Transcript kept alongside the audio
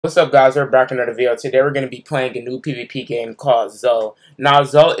What's up, guys? We're back in another video. Today we're going to be playing a new PvP game called Zoe. Now,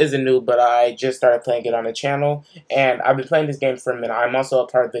 Zoe isn't new, but I just started playing it on the channel, and I've been playing this game for a minute. I'm also a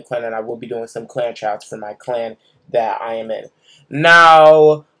part of the clan, and I will be doing some clan tryouts for my clan that I am in.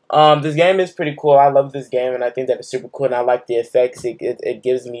 Now, this game is pretty cool. I love this game, and I think that it's super cool, and I like the effects. It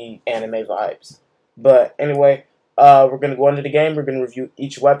gives me anime vibes. But anyway, we're going to go into the game. We're going to review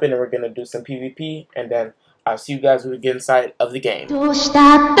each weapon, and we're going to do some PvP, and then I'll see you guys when we get inside of the game. Coming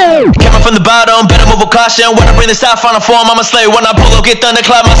from the bottom, better move with caution. When I bring the style, final form, I'm a slave. When I pull up, get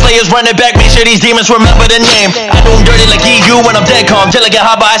thunderclap, my slayers running back. Make sure these demons remember the name. I do them dirty like EU when I'm dead calm. Till I get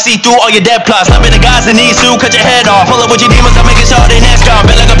hot, but I see through all your dead plots. I'm in the guys that need to cut your head off. Pull up with your demons, I'm making sure they next gone.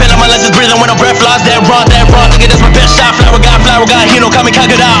 Been like a pen on my lenses, breathing when I'm breath lost. That wrong, look at this, my best shot. Flower guy, Hino, Kami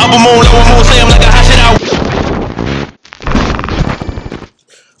Kagada. Upper moon, lower moon, say I'm like a hot shit out.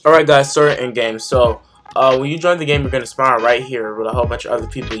 Alright guys, start in game. So when you join the game, you're going to spawn right here with a whole bunch of other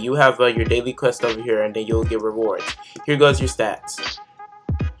people. You have your daily quest over here, and then you'll get rewards. Here goes your stats.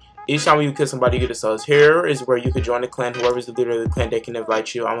 Each time you kill somebody, you get a souls. Here is where you can join the clan. Whoever's the leader of the clan, they can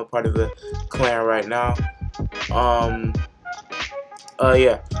invite you. I'm a part of the clan right now.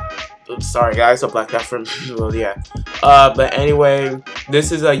 Yeah. Oops, sorry guys, I blacked out from well, yeah. But anyway,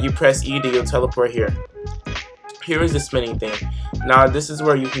 this is you press E to you'll teleport here. Here is the spinning thing. Now this is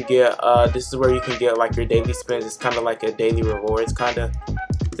where you can get like your daily spins. It's kind of like a daily rewards kind of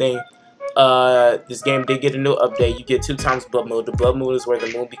thing. This game did get a new update. You get 2 times blood moon. The blood moon is where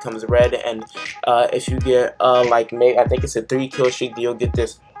the moon becomes red, and if you get I think it's a 3 kill streak, you'll get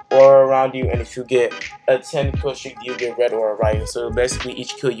this aura around you, and if you get a 10 kill streak, you get red aura around you. So basically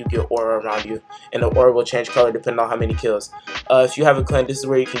each kill you get aura around you, and the aura will change color depending on how many kills. If you have a clan, this is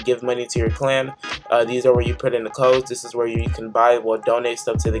where you can give money to your clan. These are where you put in the codes. This is where you can buy or donate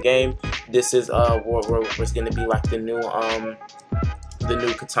stuff to the game. This is where it's gonna be like the new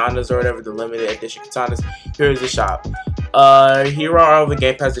katanas or whatever, the limited edition katanas. Here is the shop. Here are all the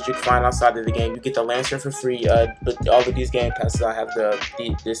game passes that you can find outside of the game. You get the Lancer for free, but all of these game passes I have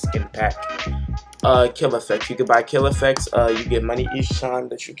this skin pack. Kill effects. You can buy kill effects. You get money each time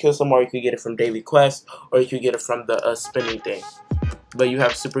that you kill someone. You can get it from daily quests, or you can get it from the spinning thing. But you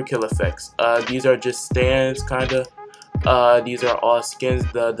have super kill effects. These are just stands, kinda. These are all skins.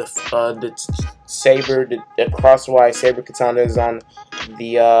 The saber, the crosswise saber katana is on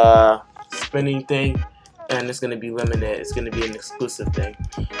the spinning thing, and it's gonna be limited. It's gonna be an exclusive thing.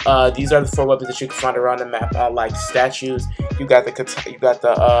 These are the 4 weapons that you can find around the map, like statues. You got the katana, you got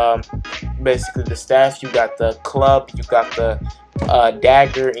the basically the staff. You got the club. You got the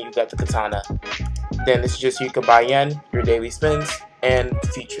dagger, and you got the katana. Then it's just you can buy yen, your daily spins, and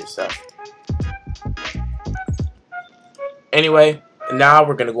feature stuff. Anyway, now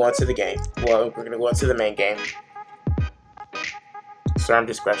we're gonna go into the game. Well, we're gonna go into the main game. Sorry, I'm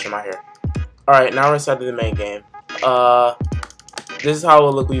just scratching my hair. Alright, now we're inside of the main game. This is how it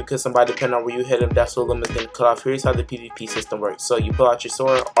will look when you kill somebody, depending on where you hit them. That's what limit then cut off. Here's how the PvP system works. So you pull out your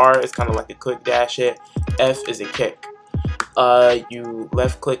sword. R is kind of like a quick dash hit. F is a kick. You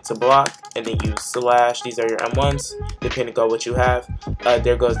left click to block, and then you slash. These are your M1s, depending on what you have.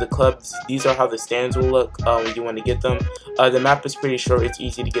 There goes the clubs. These are how the stands will look when you want to get them. The map is pretty short. It's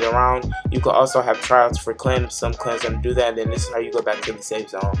easy to get around. You can also have tryouts for clans. Some clans don't do that, and then this is how you go back to the safe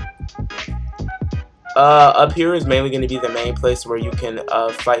zone. Up here is mainly going to be the main place where you can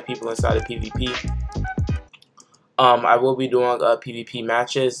fight people inside of PvP. I will be doing PvP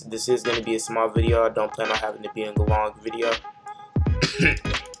matches. This is going to be a small video. I don't plan on having it be a long video.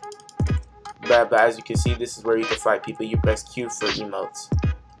 but as you can see, this is where you can fight people. You press Q for emotes.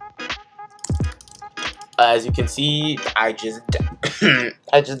 As you can see, I just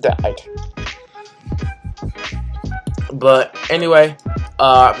died. But anyway,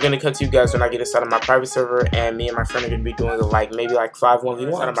 I'm gonna cut to you guys when I get inside of my private server, and me and my friend are gonna be doing maybe 5 1v1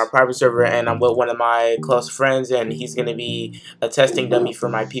 inside of my private server, and I'm with one of my close friends, and he's gonna be a testing dummy for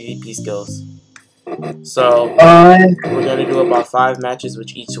my PvP skills. So we're gonna do about 5 matches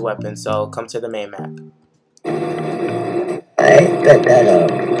with each weapon. So come to the main map. I got that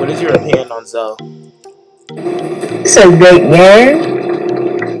up. What is your opinion on Zoe? It's a great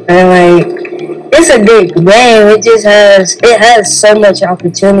game, and it's a good game. It has so much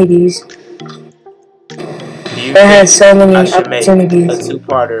opportunities. It has so many opportunities. Make a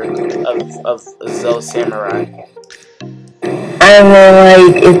 2-parter of Zoe Samurai. I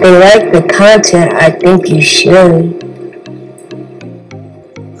mean, if they like the content, I think you should.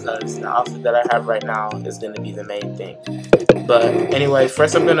 Because the outfit that I have right now is going to be the main thing. But anyway,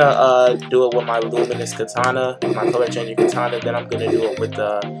 first I'm going to do it with my luminous katana, my color changing katana. Then I'm going to do it with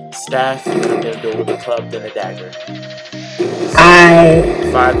the staff. Then I'm going to do it with the club, then the dagger.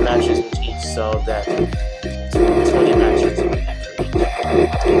 5 matches with each, so that 20 matches.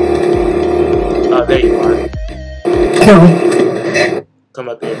 Oh, there you are. Come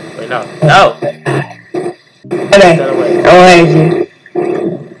up here. Wait, no. No! Okay. Alright.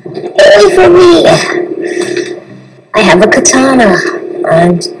 Wait for me. I have a katana.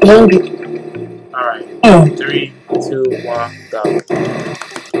 I'm angry. Alright. 3, 2, 1, go.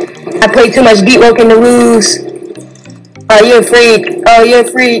 I played too much beatwork to lose. Oh, you're a freak. Oh, you're a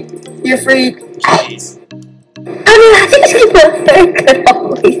freak. You're a freak. Jeez. I mean, I think it's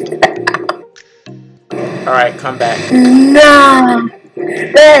gonna be Alright, come back. Nah.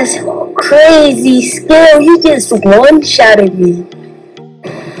 That's crazy skill. You just one-shotted me.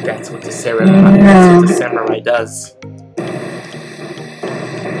 That's what the samurai does.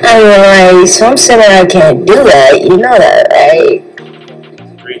 Anyway, some samurai can't do that. You know that, right?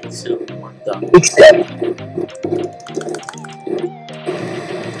 3, 2, 1, go. Except.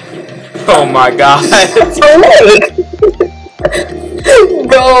 Oh my god.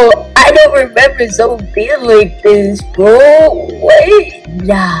 Bro, I don't remember Zoe being like this, bro. Wait,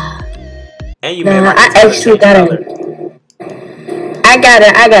 nah. And you made my I actually gotta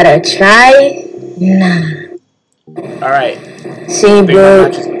try. Nah. Alright. See,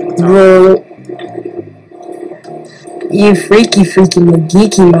 bro, you freaky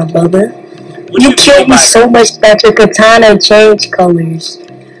McGeeky, my brother. You killed me so much that your katana changed colors.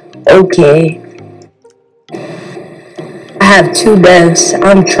 Okay. I have 2 deaths.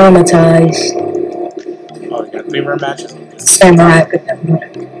 I'm traumatized. Oh, you got 3 more matches? Samurai.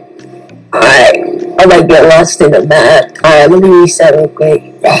 Alright. I might get lost in the map. Alright, let me reset real quick.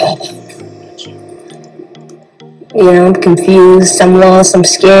 Yeah, I'm confused. I'm lost. I'm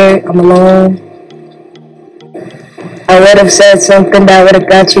scared. I'm alone. I would have said something that would have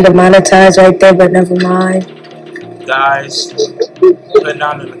got you to monetize right there, but never mind. Guys, put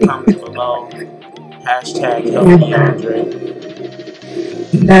down in the comments below. Hashtag help me Andre.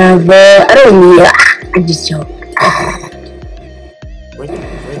 Nah, bro. I don't need help. I just joke. I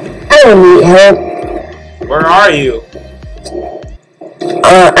don't need help. Where are you?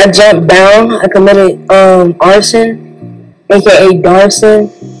 I jumped down. I committed arson, aka Darson,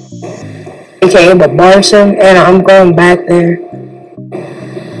 aka Barson, and I'm going back there.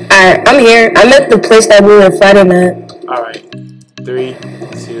 Alright, I'm here. I'm at the place that we were fighting at. Alright. 3,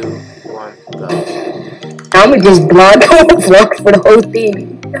 2, 1, go. I'ma just block for the whole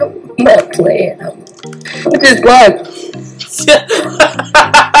thing. I'm not playing. I'm just block.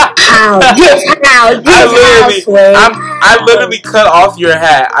 How? Just how? I literally cut off your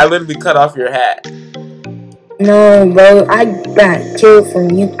hat. No, bro. I got killed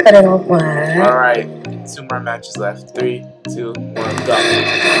from you cutting off my hat. Alright. 2 more matches left. 3, 2, 1, go.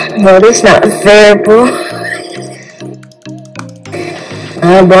 Bro, this not fair, bro.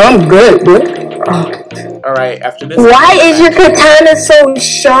 Bro, I'm good, bro. Alright, after this. Why is your katana so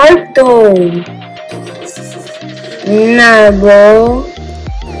sharp, though? Nah, bro.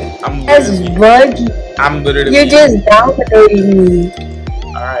 That's buggy. I'm literally. You're just dominating me.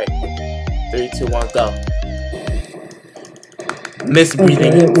 Alright. 3, 2, 1, go.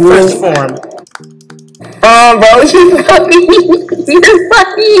 Misbreathing. Fresh form. Bro, you're funny.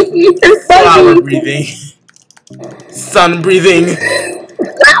 Flower breathing. Sun breathing.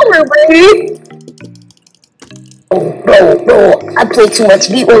 Flower breathing. Bro, I play too much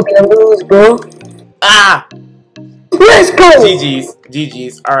beatwork and I lose, bro. Ah! Let's go!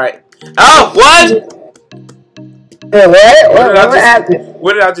 GG's. Alright. Oh, what? What happened?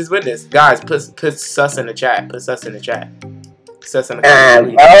 What did I just witness? Guys, put sus in the chat. Sus in the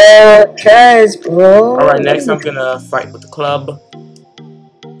comments. Bro. Alright, next I'm gonna fight with the club.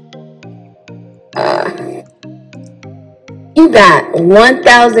 You got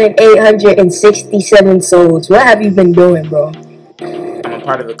 1,867 souls. What have you been doing, bro? I'm a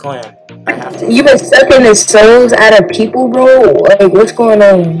part of the clan. I have to. You been sucking the souls out of people, bro? Like, what's going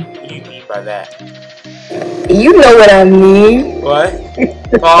on? What do you mean by that? You know what I mean. What?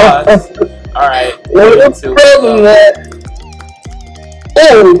 Pause. Alright. What's the problem, man?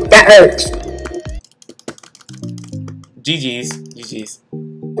 Oh, that hurts. GG's.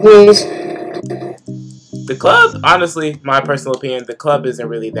 Please. The club, honestly, my personal opinion, the club isn't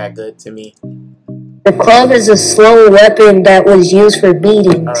really that good to me. The club is a slow weapon that was used for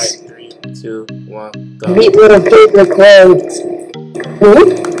beatings. Alright, 3, 2, 1, go. Beat with a paper clubs.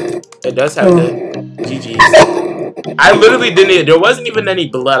 It does have good. GG's. I literally didn't. There wasn't even any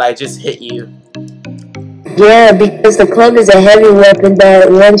blood. I just hit you. Yeah, because the club is a heavy weapon that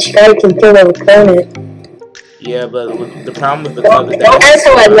one strike can kill an opponent. Yeah, but the problem with the club is Don't ask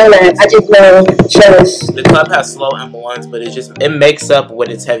how I know that. I just know chess. the club has slow M1s, but it makes up with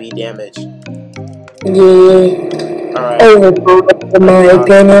its heavy damage. Yeah. Alright. Overpowered, in my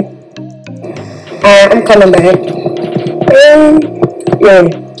opinion. I'm coming back. Yeah.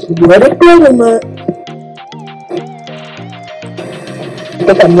 What a problem, I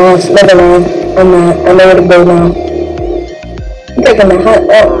think I'm lost. Never mind. I'm not. I know where to go now. I'm taking my hot.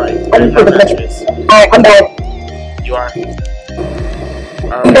 Alright. I'm Where's my taking mattress? Alright, I'm back. You are.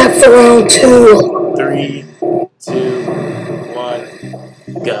 I'm Alright. back for round 2. 3, 2,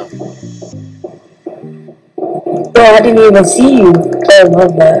 1, go. Bro, I didn't even see you. I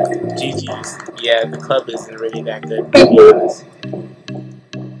love that. GG's. Yeah, the club isn't really that good, to be honest.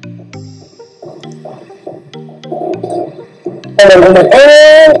 And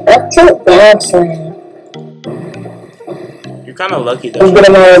up tilt, down slam. You're kind of lucky though. I'm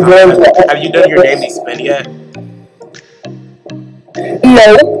getting my revenge. Have you done your daily spin yet?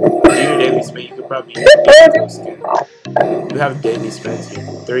 No. Do your daily spin. You could probably get those skin. You have daily spins here.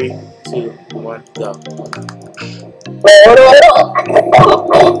 3, 2, 1, go.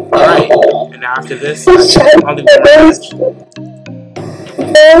 Alright, and now after this, only one match.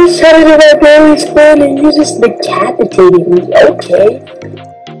 I was trying to do my daily spin and you just decapitated me. Okay.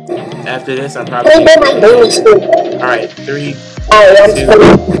 After this, I'm I probably. ain't done my daily spin. Alright, 3, Alright, 2,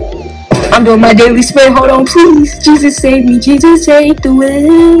 I'm doing my daily spin. Hold on, please. Jesus save me. Jesus take the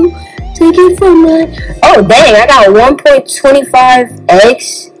will. Take it from my. Oh dang! I got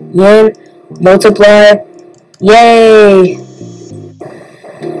 1.25x yen multiplier. Yay!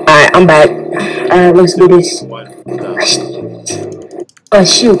 Alright, I'm back. Alright, let's do this. 1, go. Oh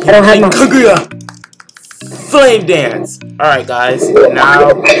shoot! I don't have my. Kaguya! Flame dance! Alright guys,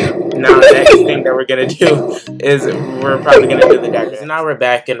 now the next thing that we're gonna do is we're probably gonna do the dagger. So now we're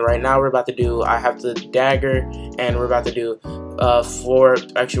back, and right now we're about to do, I have the dagger, and we're about to do 4,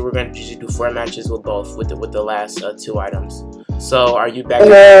 actually we're gonna usually do 4 matches with both, with the last 2 items. So are you back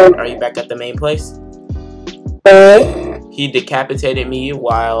at the main place? He decapitated me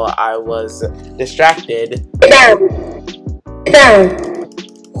while I was distracted. Sit down. Sit down.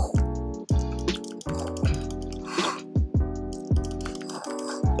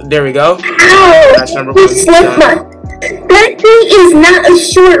 There we go. Ow! Match number 1 You is slipped done. That thing is not a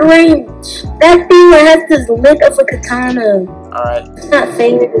short range. That thing has the length of a katana. Alright. It's not fair.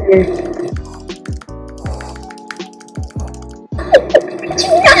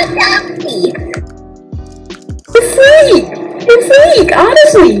 You not got me. You're freak. You're freak.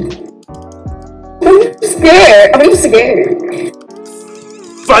 Honestly. I'm scared. I'm scared.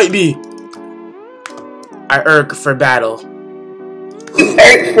 Fight me! I irk for battle.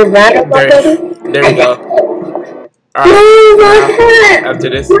 Eric for battle, my brother? There you go. Alright. After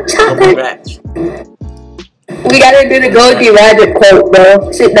this, one more match. We gotta do the Goldie Roger quote,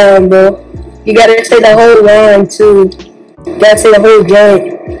 bro. Sit down, bro. You gotta say the whole line, too. You gotta say the whole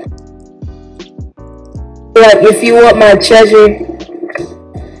joint. Like, if you want my treasure,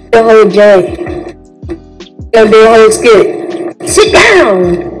 the whole joint. You gotta do the whole skit. Sit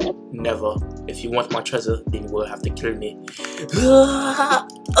down! Never. If you want my treasure, then you will have to kill me.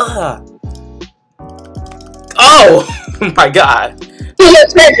 Oh my god. Give your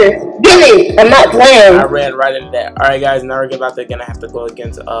treasure. Give it. I'm not playing. I ran right into that. Alright guys, now we're gonna have to go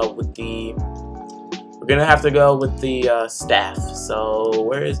against with the staff. So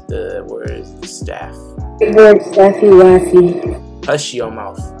where is the staff? Big word, Staffy Waffy. Hush your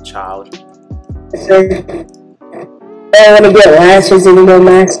mouth, child. Sir. I don't wanna get lashes anymore,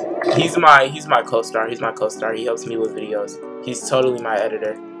 Max. He's my co-star. He's my co-star. He helps me with videos. He's totally my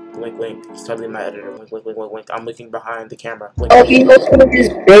editor. Wink, wink. He's totally my editor. Wink, wink, wink, wink, wink. I'm looking behind the camera. Wink. Oh, he goes to his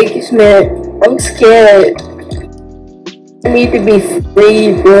basement. I'm scared. I need to be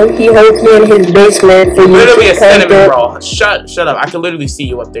free, bro. He holds me in his basement for you. Literally a cinnamon roll. Shut up. I can literally see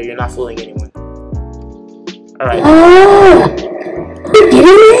you up there. You're not fooling anyone. Alright. Oh! You're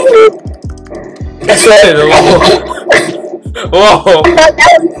getting me? That's it. Whoa.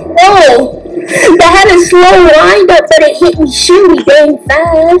 That was slow. That had a slow wind up, but it hit me shooty dang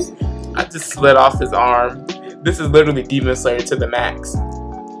fast. I just slid off his arm. This is literally Demon Slayer to the max.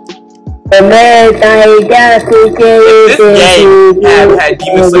 If this game had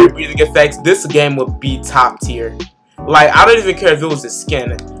Demon Slayer breathing effects, this game would be top tier. Like, I don't even care if it was a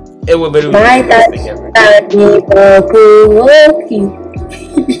skin. It would literally be the best thing ever.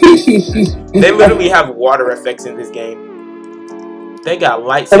 They literally have water effects in this game. They got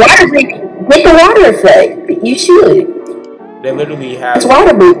lights. The water get the water effect. You should. They literally have. It's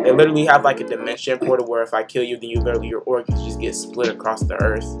water boot. They literally have like a dimension portal where if I kill you, then you literally your organs just get split across the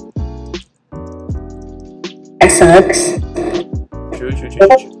earth. That sucks. True.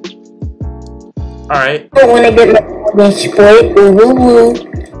 Alright. I don't want to get my bench split. Woo.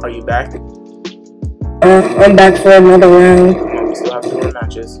 Are you back? I'm back for another round. We still have 2 more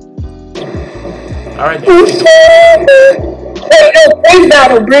matches. Alright. Hey, no,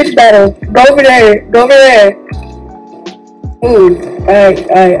 bridge battle. Go over there. Ooh,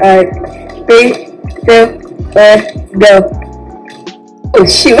 alright. 3, 2, 1, go. Oh,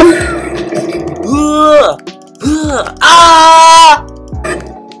 shoot.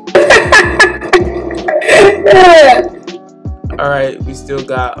 Alright, we still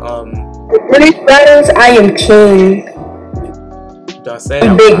got, Bridge battles, I am king. don't say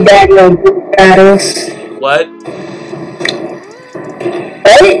that. Big daddy on bridge battles. What?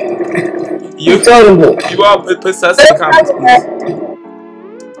 Right? You all put us in the comments, please.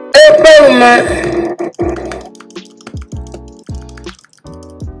 No problem, man.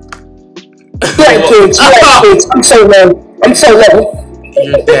 You like kids. I'm so low.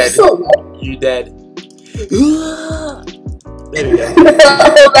 You're dead. So low. You dead. There we go.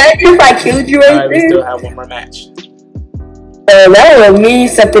 Imagine if I killed you right Alright, we there. still have 1 more match. That would mean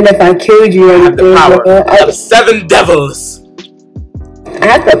something if I killed you I right have the there. power of 7 devils. I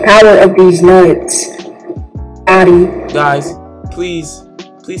have the power of these nuts. Body. Guys, please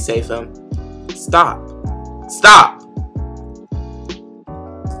save him. Stop.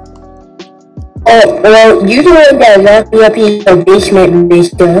 Oh, well, you the one that locked me up in your basement,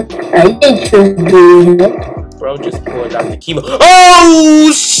 mister. I didn't choose doing it. Bro, just pulled out the keyboard.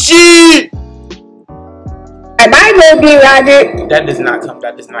 Oh, shit! Am I gonna be Roger? That does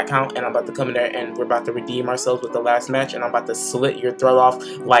not count. And I'm about to come in there and we're about to redeem ourselves with the last match. And I'm about to slit your throat off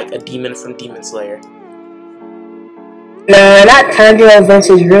like a demon from Demon Slayer. Nah, not Tanjiro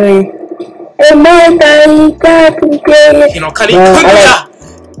versus Rui. Hey, man, And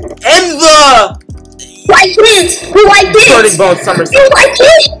the White kids! Who like this? Sonic Bone Somersault. You like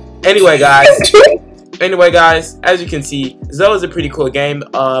it? Anyway, guys, as you can see, Zoe is a pretty cool game.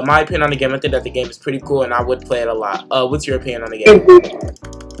 My opinion on the game, I think that the game is pretty cool, and I would play it a lot. What's your opinion on the game?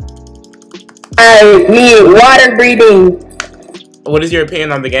 I need water breathing. What is your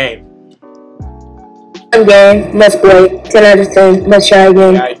opinion on the game? Game, must play. 10 out of 10. Must try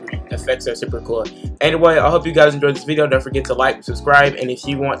again. Yeah, I agree. Effects are super cool. Anyway, I hope you guys enjoyed this video. Don't forget to like, subscribe, and if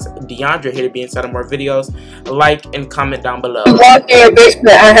you want DeAndre here to be inside of more videos, like and comment down below. I'm walking in your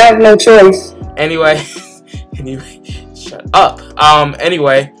basement. I have no choice. Anyway, shut up.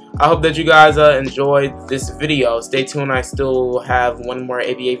 Anyway, I hope that you guys enjoyed this video. Stay tuned. I still have 1 more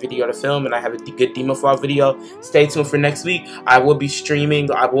ABA video to film, and I have a good Demoflaw video. Stay tuned for next week. I will be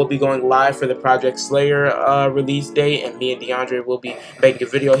streaming. I will be going live for the Project Slayer release date, and me and DeAndre will be making a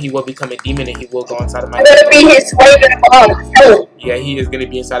video. He will become a demon, and he will go inside of my. I'm gonna be his Slayer box. Yeah, he is going to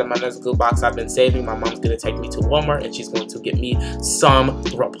be inside of my Nezuko box I've been saving. My mom's going to take me to Walmart, and she's going to get me some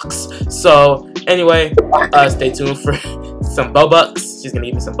Robux. So, anyway, stay tuned for some Bobucks. She's going to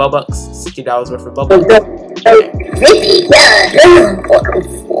give me some Bobucks. $60 worth of Bobucks.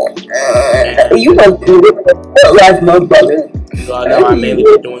 You went through it life, my brother. Well, no, I mainly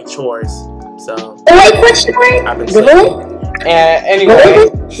been doing chores. So, Wait, question mark? I've been Really? And anyway,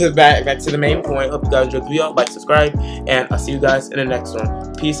 back to the main point. Hope you guys enjoyed the video. Like, subscribe, and I'll see you guys in the next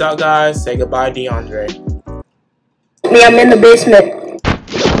one. Peace out, guys. Say goodbye, DeAndre. Me, I'm in the basement.